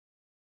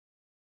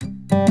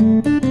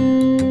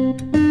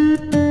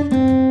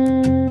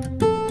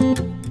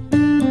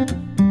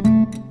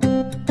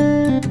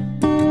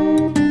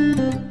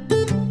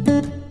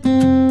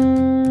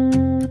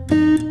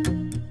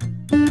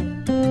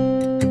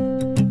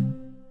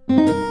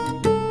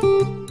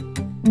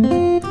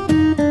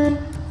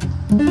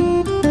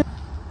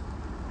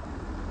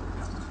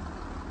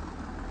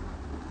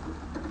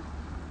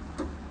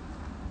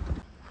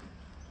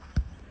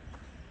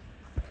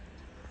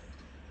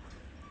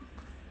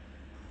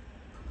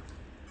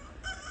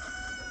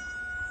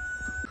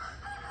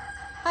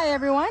Hi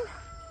everyone,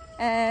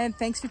 and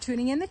thanks for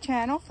tuning in the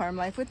channel, Farm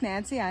Life with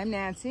Nancy. I'm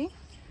Nancy.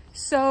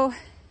 So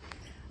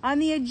on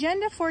the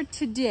agenda for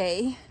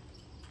today,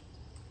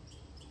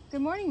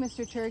 good morning,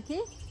 Mr. Turkey.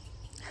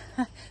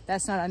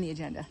 That's not on the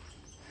agenda.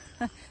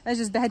 That's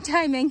just bad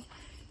timing.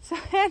 So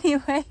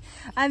anyway,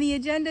 on the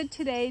agenda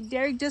today,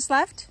 Derek just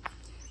left.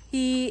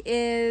 He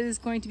is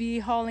going to be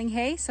hauling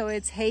hay, so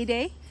it's hay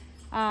day.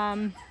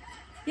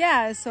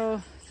 Yeah,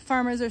 so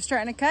farmers are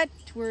starting to cut.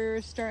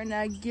 We're starting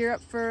to gear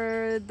up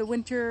for the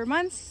winter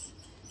months.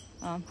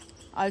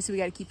 Obviously we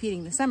got to keep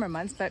heating the summer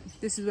months, but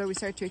this is where we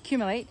start to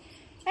accumulate.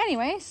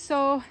 Anyway,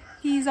 so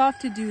he's off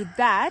to do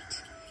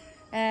that.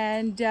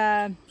 And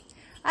I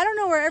don't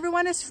know where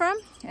everyone is from,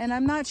 and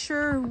I'm not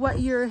sure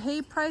what your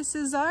hay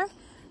prices are,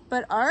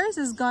 but ours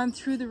has gone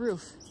through the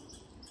roof.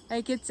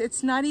 Like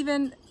it's not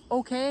even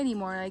okay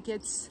anymore. Like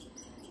it's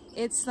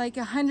like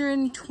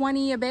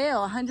 120 a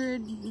bale,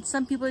 100,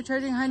 some people are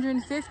charging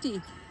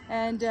 150.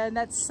 And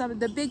that's some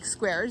of the big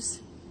squares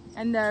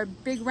and the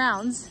big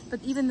rounds,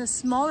 but even the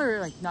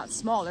smaller, like not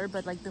smaller,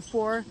 but like the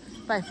 4x4,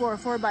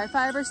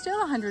 4x5 are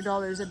still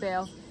 $100 a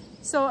bale.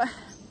 So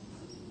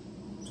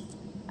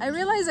I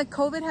realize that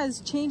COVID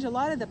has changed a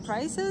lot of the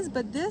prices,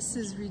 but this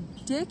is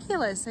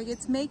ridiculous. Like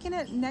it's making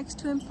it next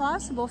to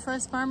impossible for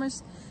us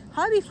farmers,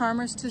 hobby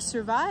farmers, to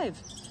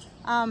survive.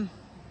 Yeah,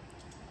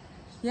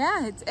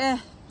 it's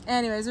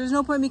anyways, there's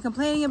no point in me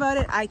complaining about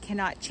it. I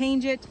cannot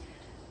change it.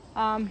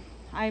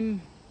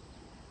 I'm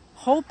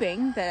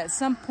hoping that at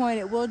some point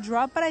it will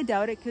drop, but I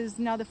doubt it, because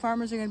now the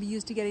farmers are going to be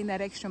used to getting that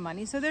extra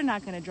money, so they're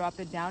not going to drop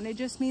it down. It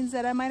just means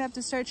that I might have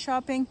to start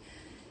shopping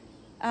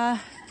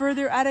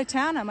further out of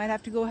town. I might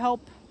have to go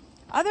help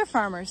other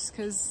farmers,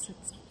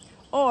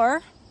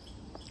 or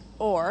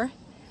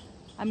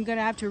I'm going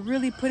to have to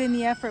really put in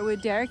the effort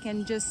with Derek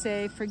and just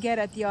say, forget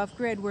it, the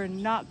off-grid. We're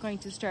not going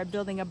to start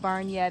building a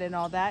barn yet and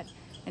all that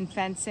and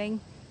fencing.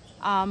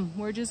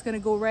 We're just going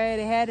to go right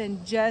ahead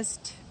and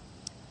just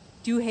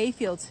do hay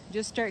fields.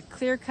 Just start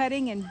clear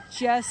cutting and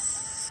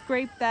just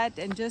scrape that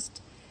and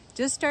just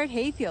start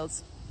hay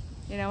fields.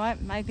 You know what?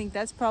 I think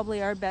that's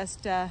probably our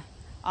best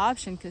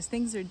option, because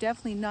things are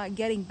definitely not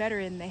getting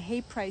better in the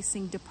hay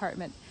pricing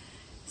department.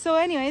 So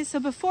anyway, so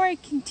before I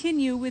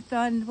continue with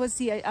what's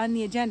on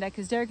the agenda,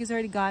 because Derek is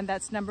already gone,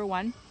 that's number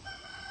one,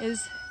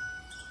 is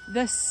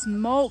the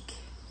smoke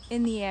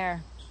in the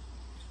air.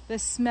 The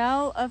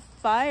smell of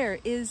fire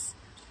is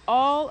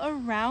all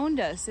around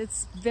us.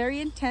 It's very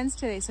intense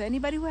today, so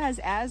anybody who has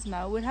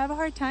asthma would have a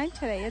hard time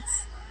today.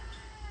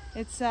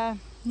 It's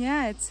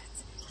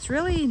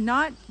really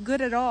not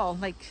good at all.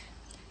 Like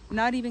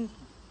not even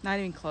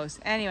close.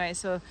 Anyway,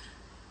 so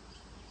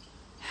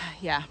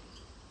yeah.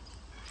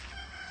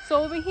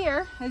 So over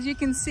here, as you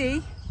can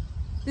see,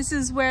 this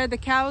is where the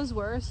cows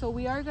were. So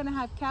we are going to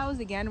have cows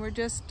again. We're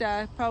just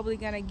probably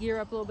going to gear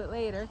up a little bit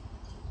later,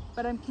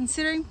 but I'm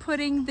considering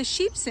putting the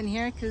sheeps in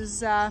here,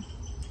 because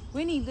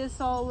we need this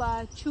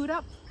all chewed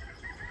up.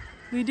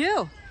 We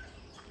do.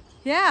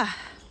 Yeah.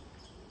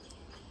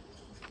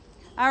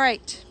 All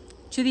right,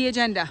 to the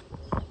agenda.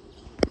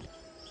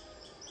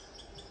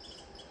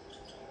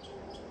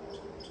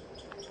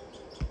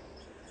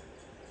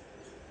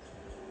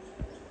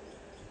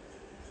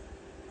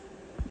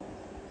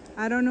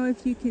 I don't know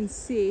if you can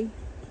see,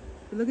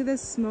 but look at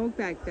this smoke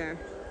back there.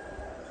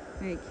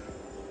 Like,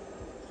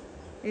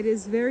 it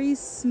is very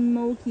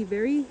smoky,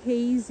 very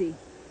hazy.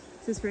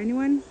 This is for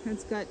anyone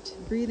that's got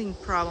breathing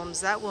problems.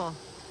 That will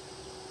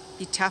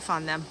be tough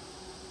on them.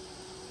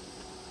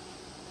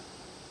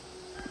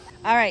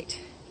 All right,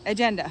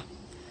 agenda.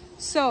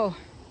 So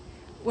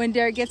when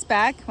Derek gets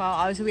back, well,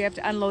 obviously we have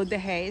to unload the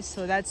hay.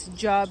 So that's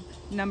job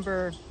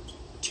number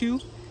 2.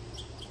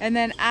 And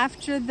then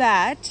after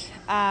that,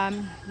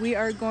 we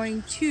are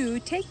going to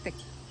take the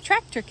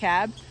tractor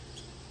cab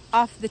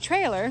off the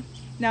trailer.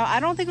 Now, I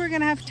don't think we're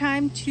gonna have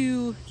time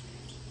to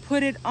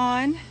put it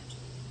on,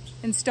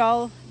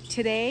 install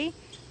today,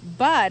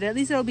 but at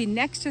least it'll be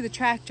next to the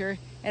tractor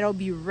and it'll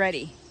be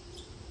ready.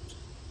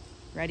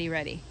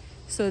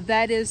 So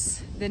that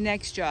is the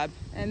next job.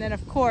 And then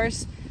of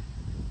course,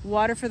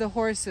 water for the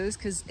horses,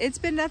 because it's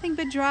been nothing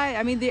but dry.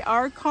 I mean, they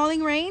are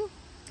calling rain.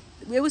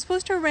 It was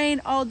supposed to rain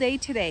all day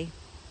today.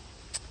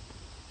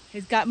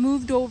 It got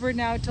moved over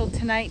now till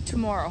tonight,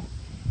 tomorrow.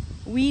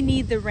 We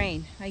need the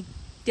rain, like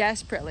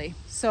desperately.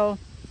 So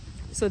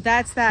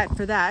that's that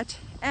for that.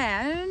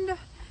 And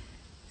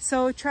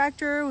so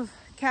tractor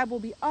cab will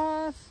be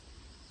off.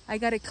 I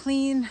gotta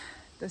clean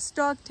the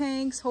stock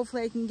tanks.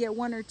 Hopefully I can get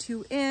 1 or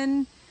 2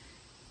 in.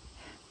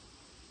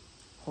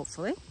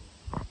 Hopefully.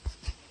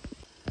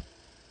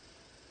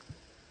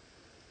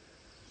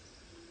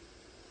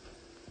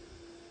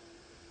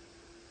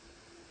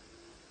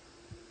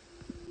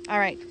 All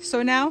right,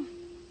 so now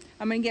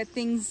I'm gonna get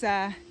things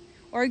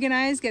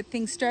organized, get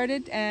things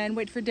started, and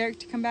wait for Derek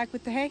to come back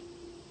with the hay.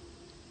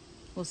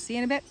 We'll see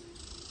you in a bit.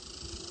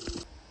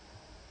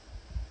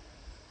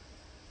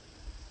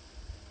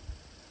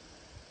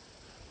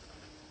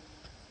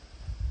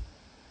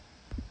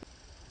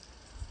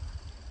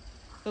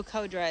 Look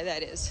how dry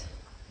that is.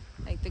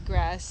 Like, like the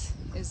grass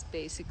is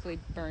basically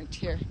burnt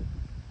here.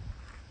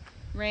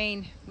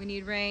 Rain, we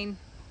need rain.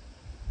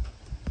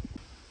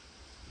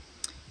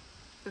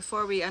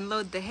 Before we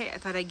unload the hay, I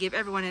thought I'd give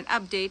everyone an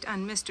update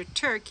on Mr.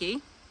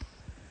 Turkey.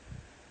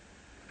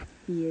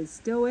 He is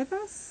still with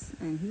us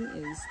and he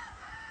is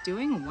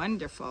doing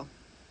wonderful.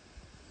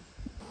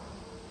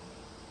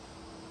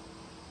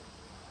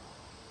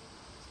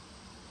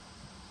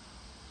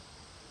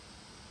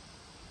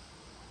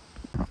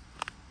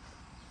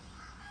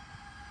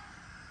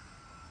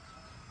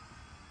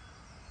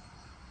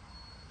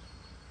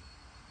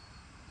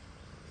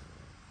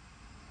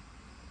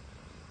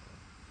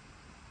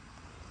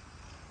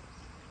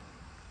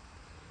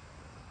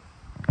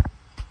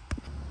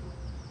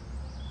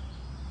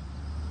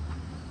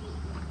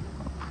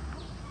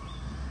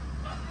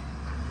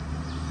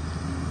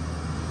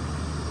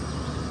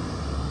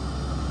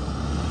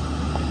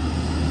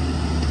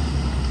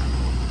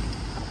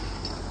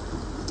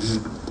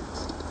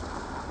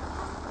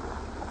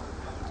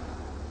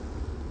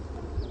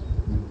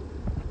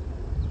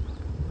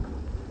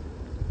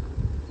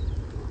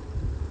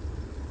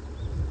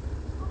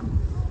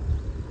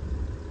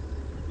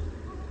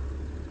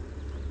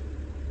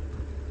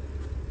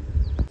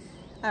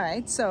 All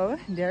right, so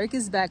Derek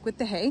is back with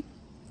the hay.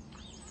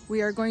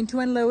 We are going to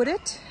unload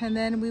it and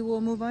then we will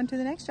move on to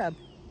the next job.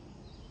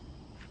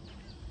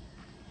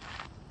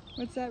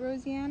 What's that,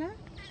 Rosianna?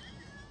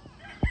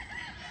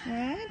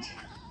 What?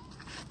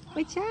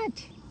 What's that?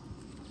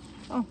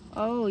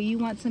 Oh, you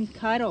want some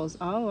cuddles.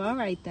 Oh, all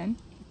right then.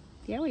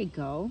 There we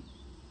go.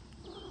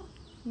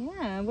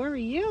 Yeah, where are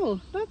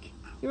you? Look,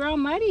 you're all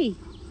muddy.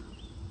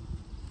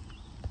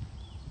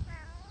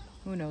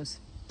 Who knows?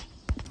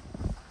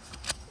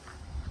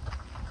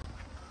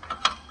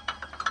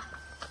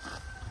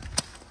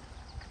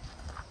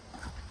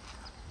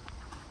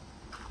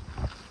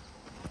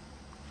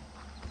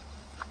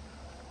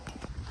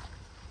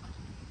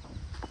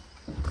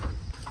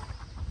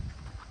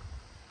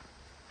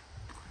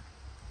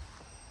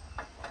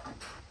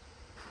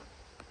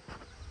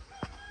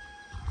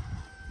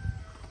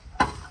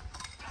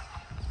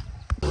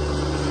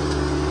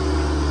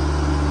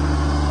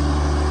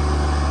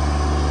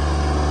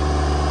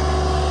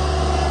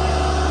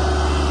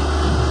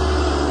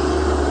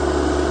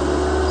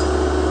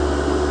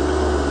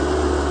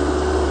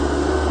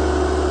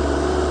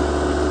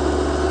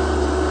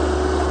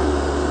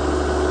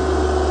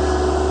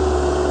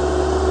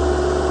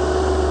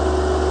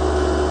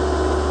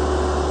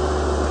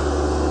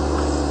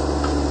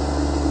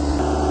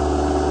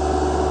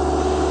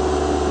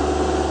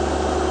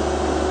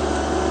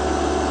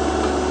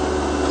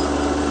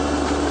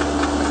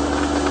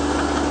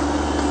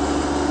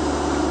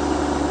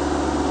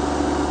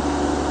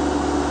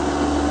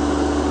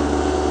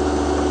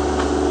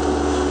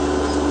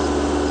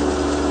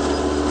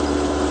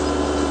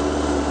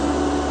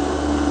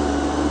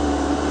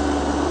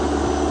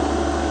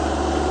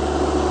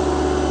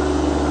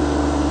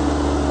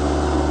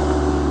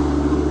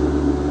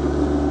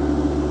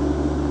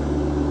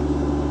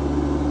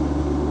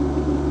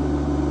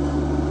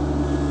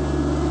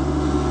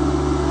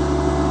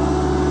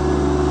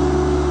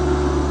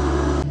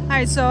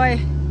 Alright, so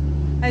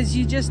as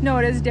you just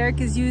noticed, Derek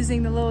is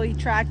using the little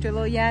tractor,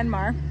 little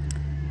Yanmar.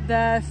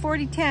 The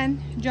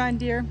 4010 John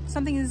Deere,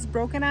 something is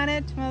broken on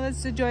it. Well,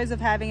 that's the joys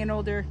of having an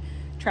older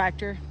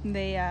tractor.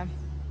 They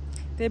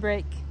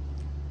break.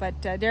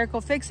 But Derek will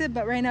fix it,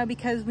 but right now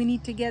because we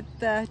need to get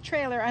the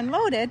trailer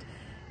unloaded,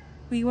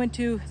 we went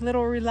to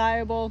little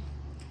reliable,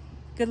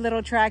 good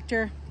little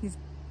tractor. He's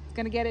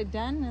gonna get it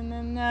done,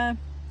 and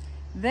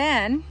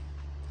then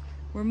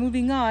we're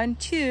moving on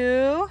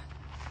to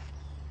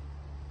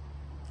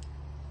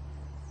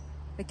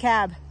the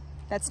cab.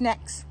 That's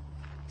next.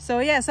 So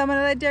yes, I'm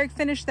gonna let Derek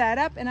finish that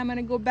up and I'm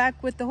gonna go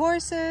back with the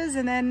horses,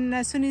 and then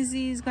as soon as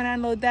he's gonna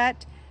unload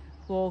that,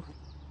 we'll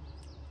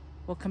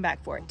come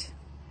back for it.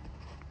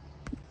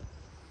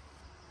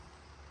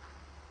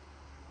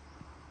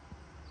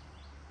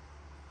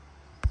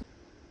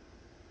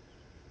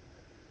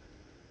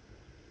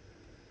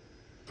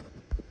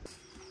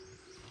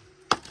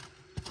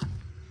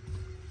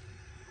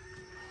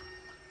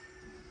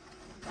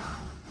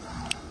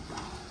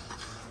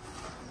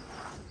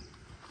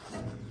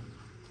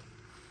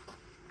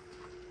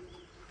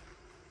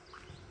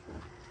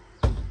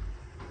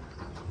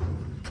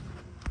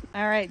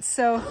 All right,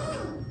 so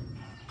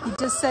he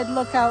just said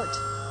look out,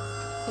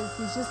 because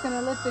he's just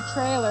gonna lift the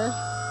trailer.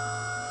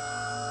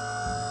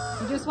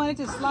 You just want it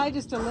to slide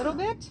just a little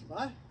bit?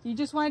 What? You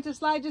just want it to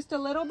slide just a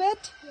little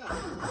bit? Yeah.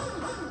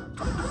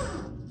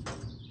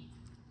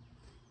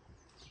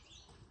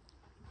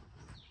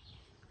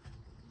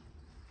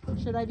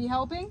 Should I be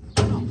helping?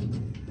 I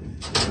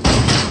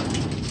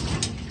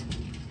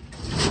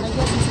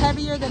guess it's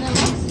heavier than it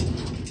looks.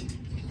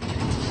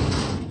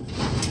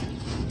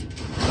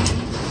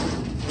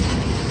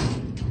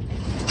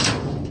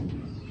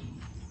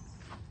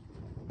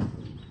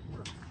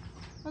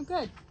 Oh,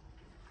 good.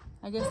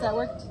 I guess that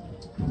worked.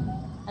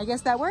 I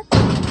guess that worked.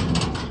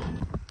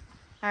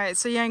 All right,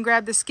 so you're gonna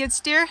grab the skid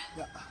steer.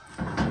 Yeah.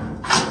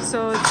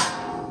 So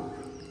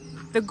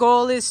The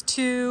goal is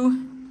to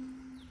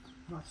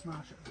not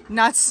smash it.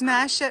 not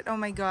smash it? Oh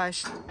my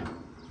gosh.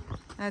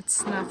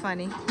 That's not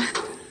funny.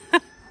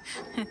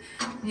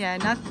 Yeah,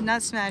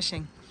 not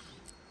smashing.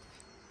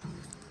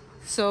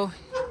 So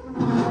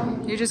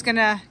you're just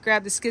gonna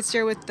grab the skid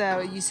steer with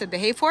the, you said the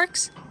hay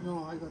forks?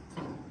 No, I got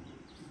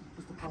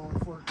just a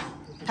pallet fork.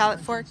 Pallet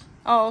fork?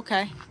 Oh,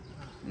 okay.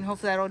 And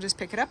hopefully that'll just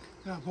pick it up?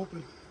 Yeah, I'm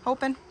hoping.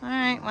 Hoping? All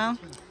right, well.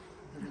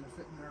 They're gonna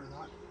fit in there or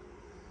not.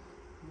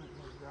 I might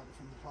want to grab it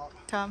from the top.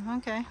 Tom,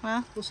 okay,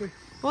 well. We'll see.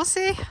 We'll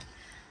see.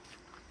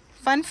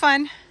 Fun,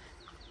 fun.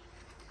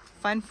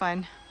 Fun,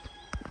 fun.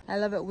 I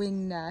love it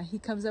when he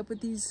comes up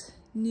with these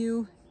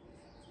new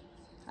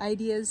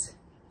ideas.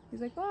 He's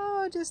like,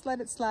 oh, just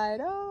let it slide.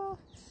 Oh,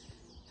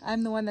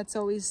 I'm the one that's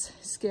always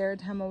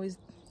scared. I'm the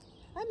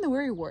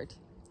worrywart.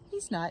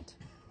 He's not.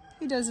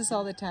 He does this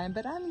all the time,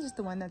 but I'm just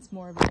the one that's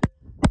more of a,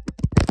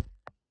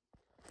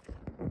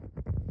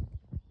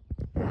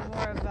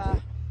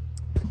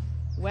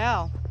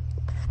 well,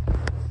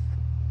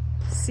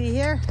 see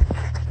here,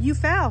 you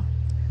fell.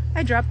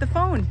 I dropped the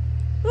phone.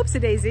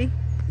 Oops-a-daisy.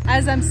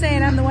 As I'm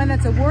saying, I'm the one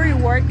that's a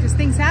worrywart because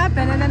things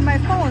happen and then my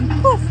phone,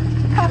 poof,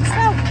 pops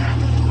out.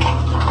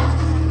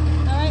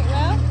 All right,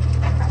 well,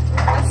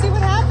 let's see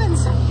what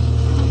happens.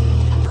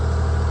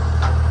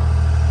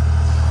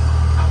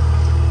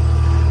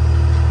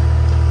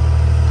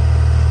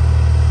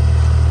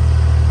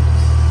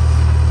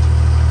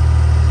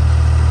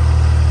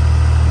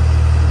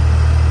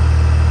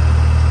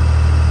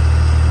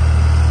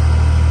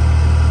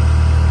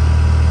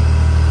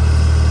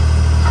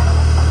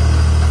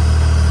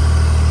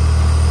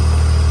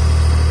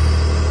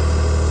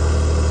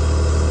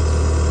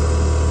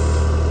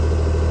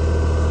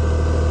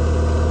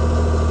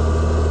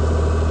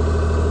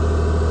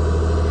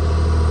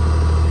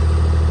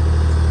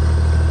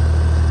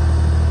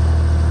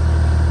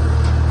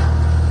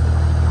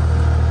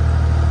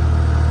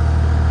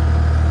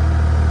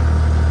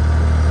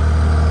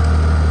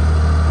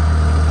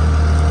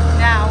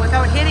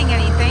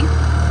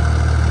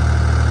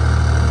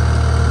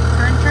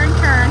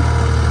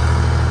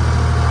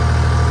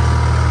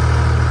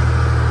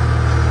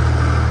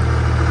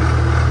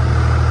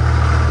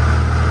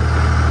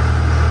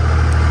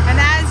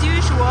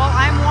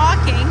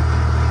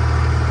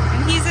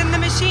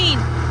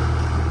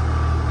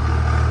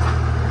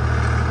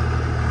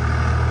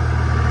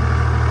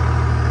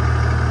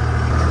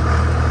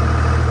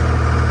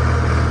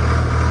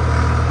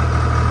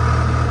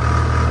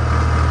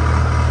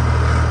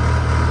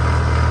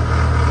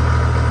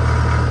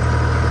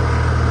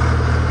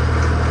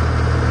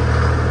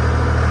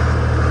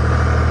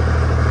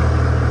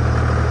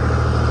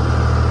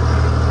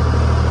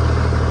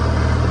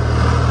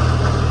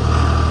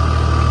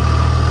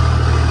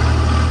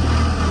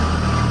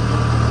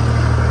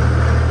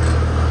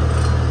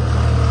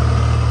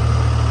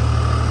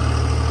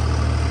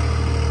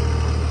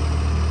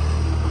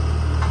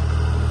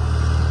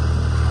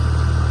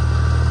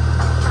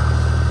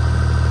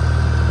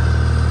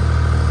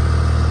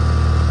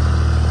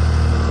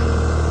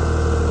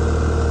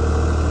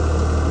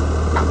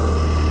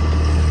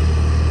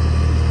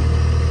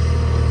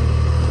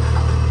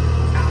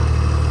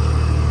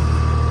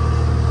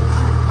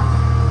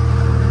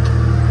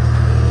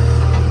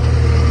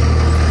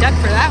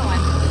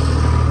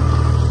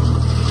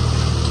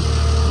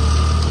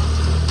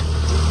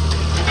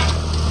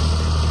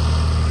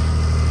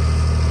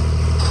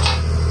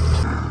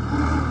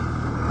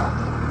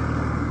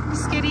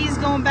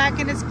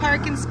 Back in its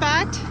parking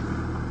spot.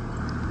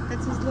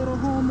 That's his little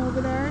home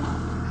over there.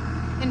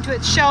 Into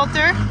its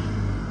shelter.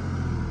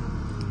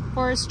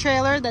 Horse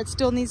trailer that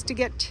still needs to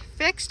get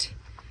fixed.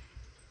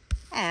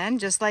 And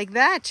just like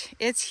that,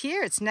 it's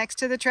here. It's next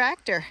to the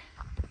tractor.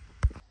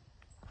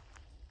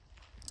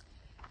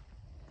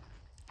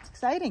 It's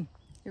exciting.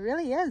 It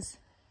really is.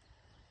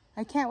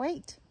 I can't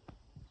wait.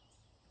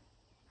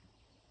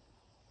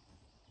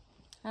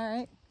 All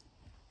right.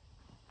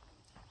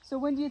 So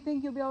when do you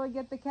think you'll be able to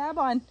get the cab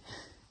on?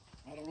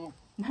 I don't know.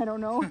 I don't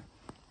know.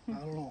 I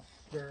don't know.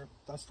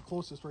 That's the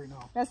closest right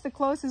now. That's the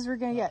closest we're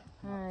going to get.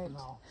 All right.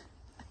 No.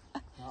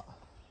 No.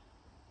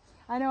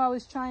 I know I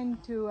was trying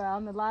to,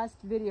 on the last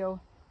video,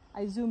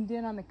 I zoomed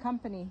in on the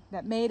company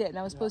that made it, and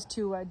I was supposed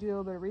to do a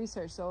little bit of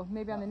research. So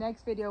maybe on the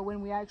next video,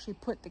 when we actually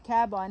put the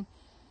cab on,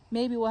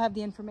 maybe we'll have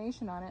the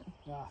information on it.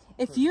 Yeah.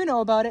 If you know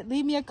about it,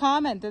 leave me a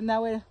comment, and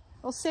that way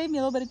it'll save me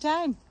a little bit of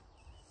time.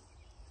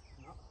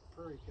 Yeah.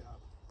 Prairie cab.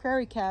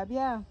 Prairie cab,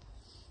 yeah.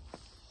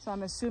 So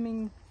I'm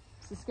assuming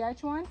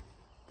Saskatchewan?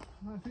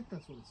 I think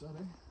that's what it said,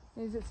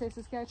 eh? Does it say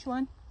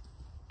Saskatchewan?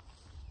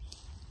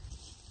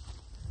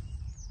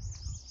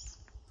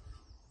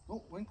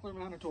 Oh, Winkler,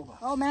 Manitoba.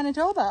 Oh,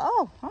 Manitoba.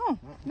 Oh,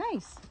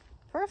 nice.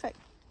 Perfect.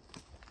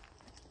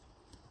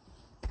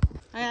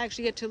 I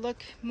actually get to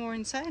look more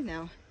inside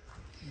now.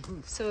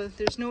 So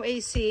there's no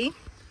AC.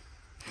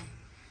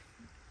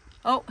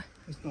 Oh.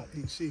 It's not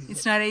AC.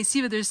 It's not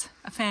AC, but there's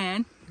a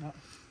fan. Yeah.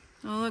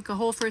 Oh, look, a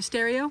hole for a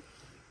stereo.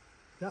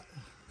 Yeah.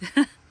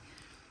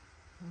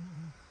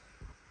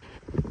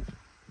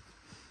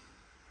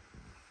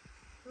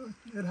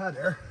 It had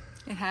air.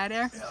 It had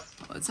air? Yeah.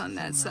 Oh, it's on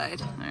that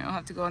side. All right, I'll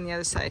have to go on the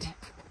other side.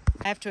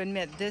 I have to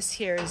admit, this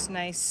here is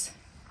nice.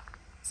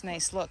 It's a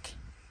nice look.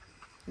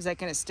 Is that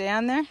going to stay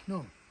on there?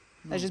 No.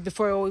 That's just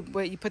before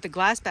you put the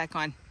glass back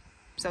on.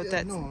 So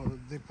that's... No,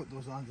 they put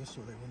those on just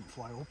so they wouldn't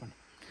fly open.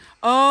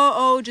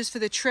 Oh, just for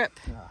the trip.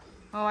 Yeah.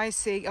 Oh, I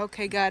see.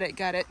 Okay, got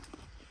it.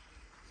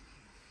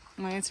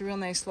 Oh, it's a real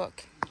nice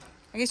look.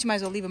 I guess you might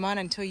as well leave them on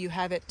until you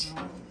have it.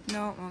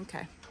 No?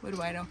 Okay. What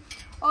do I know?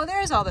 Oh,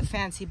 there's all the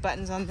fancy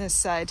buttons on this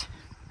side.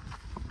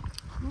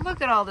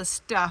 Look at all the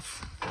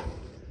stuff.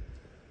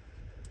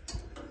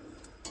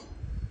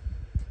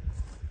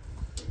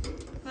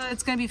 Well,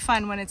 it's going to be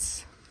fun when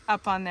it's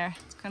up on there.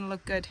 It's going to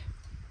look good.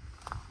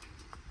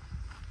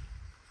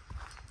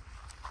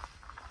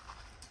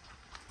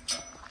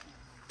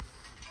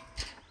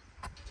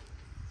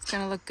 It's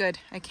going to look good.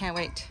 I can't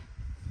wait.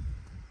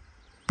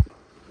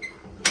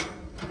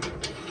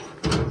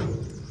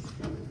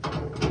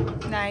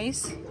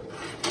 Nice.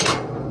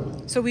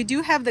 So we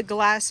do have the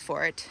glass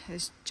for it.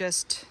 It's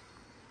just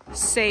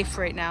safe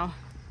right now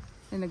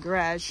in the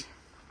garage.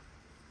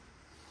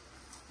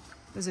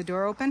 Is the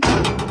door open?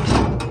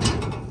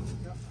 Oh,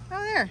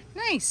 there.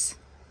 Nice.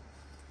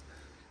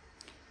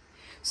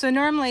 So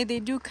normally they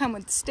do come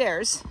with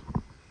stairs,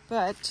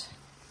 but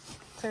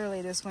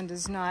clearly this one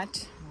does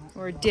not,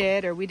 or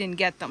did, or we didn't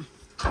get them.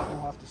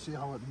 We'll have to see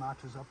how it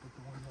matches up with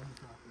the one on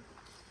the property.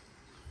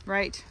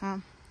 Right.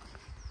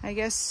 I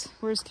guess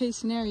worst case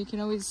scenario, you can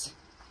always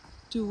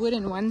do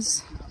wooden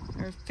ones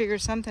or figure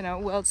something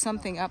out, weld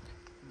something up.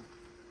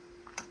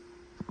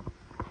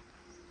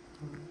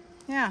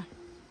 Yeah.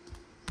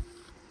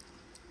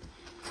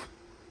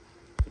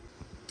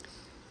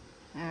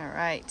 All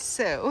right,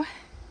 so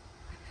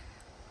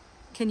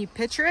can you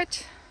picture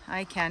it?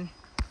 I can.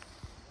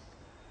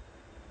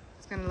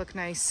 It's gonna look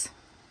nice.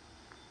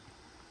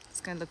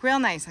 It's gonna look real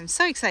nice. I'm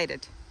so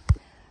excited.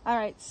 All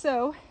right,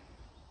 so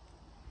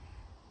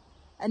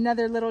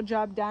another little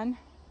job done.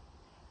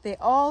 They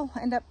all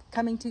end up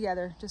coming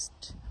together,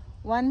 just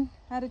one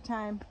at a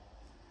time.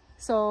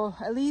 So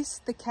at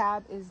least the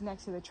cab is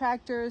next to the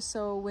tractor,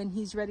 so when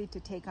he's ready to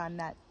take on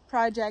that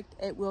project,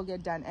 it will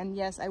get done. And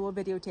yes, I will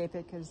videotape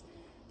it because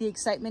the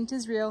excitement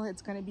is real.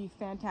 It's going to be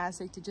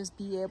fantastic to just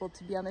be able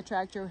to be on the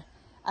tractor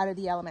out of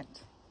the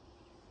element.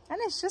 And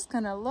it's just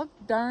going to look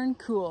darn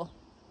cool.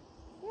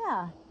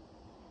 Yeah.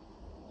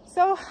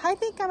 So I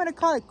think I'm going to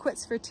call it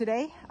quits for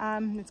today.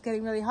 It's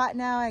getting really hot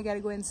now. I got to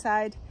go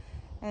inside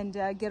and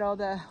get all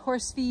the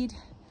horse feed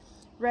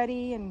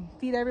ready and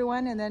feed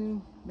everyone and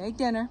then make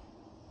dinner.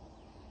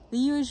 The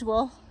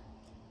usual.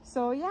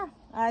 So yeah,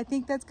 I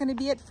think that's going to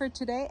be it for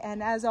today.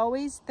 And as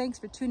always, thanks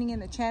for tuning in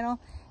the channel.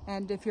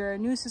 And if you're a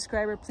new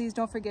subscriber, please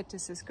don't forget to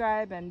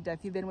subscribe. And if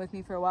you've been with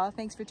me for a while,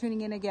 thanks for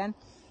tuning in again.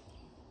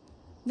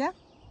 Yeah,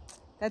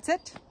 that's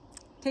it.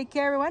 Take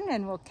care, everyone,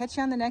 and we'll catch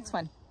you on the next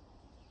one.